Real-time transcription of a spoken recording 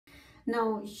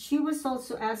Now, she was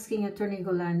also asking Attorney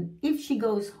Golan, if she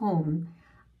goes home,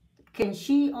 can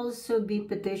she also be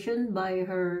petitioned by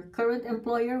her current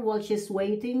employer while she's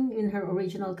waiting in her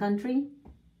original country?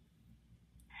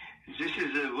 This is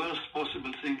the worst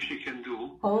possible thing she can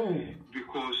do. Oh.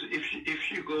 Because if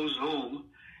she goes home,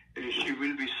 she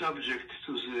will be subject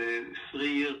to the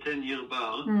 3-year, 10-year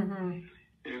bar,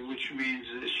 which means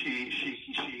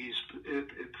she is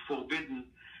forbidden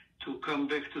to come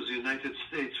back to the United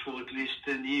States for at least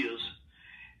 10 years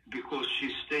because she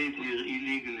stayed here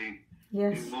illegally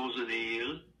more than a year.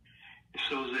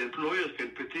 So the employer can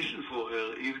petition for her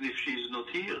even if she is not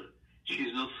here.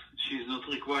 She's not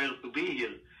required to be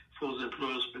here for the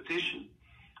employer's petition,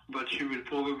 but she will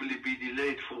probably be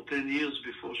delayed for 10 years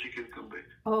before she can come back.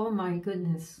 Oh my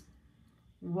goodness.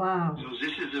 Wow. So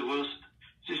this is the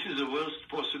worst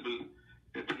possible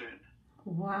plan.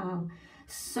 Wow.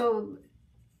 So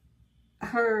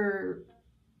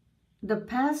the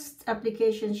past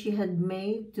application she had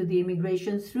made to the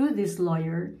immigration through this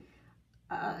lawyer,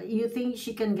 you think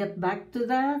she can get back to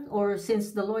that? Or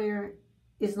since the lawyer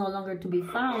is no longer to be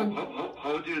found?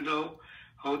 How do you know?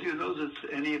 How do you know that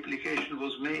any application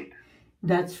was made?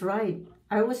 That's right.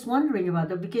 I was wondering about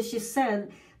that because she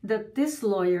said that this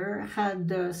lawyer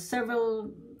had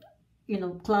several,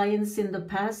 clients in the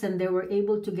past, and they were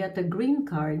able to get a green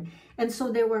card, and so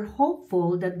they were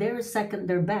hopeful that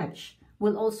their batch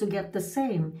will also get the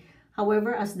same.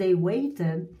 However, as they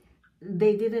waited,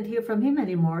 they didn't hear from him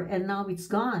anymore, and now it's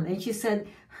gone. And she said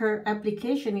her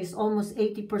application is almost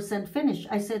 80% finished.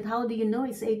 I said, how do you know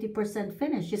it's 80%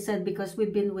 finished? She said, because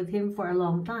we've been with him for a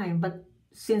long time, but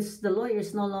since the lawyer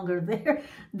is no longer there,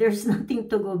 there's nothing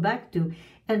to go back to.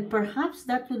 And perhaps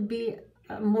that would be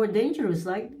more dangerous,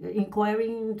 like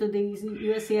inquiring to the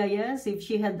USCIS if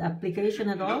she had application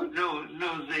at all? No,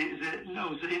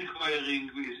 the inquiring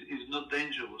is not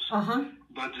dangerous.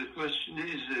 But the question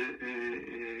is,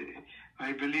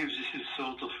 I believe this is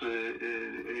sort of a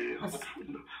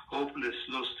hopeless,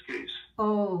 lost case.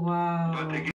 Oh, wow. But again,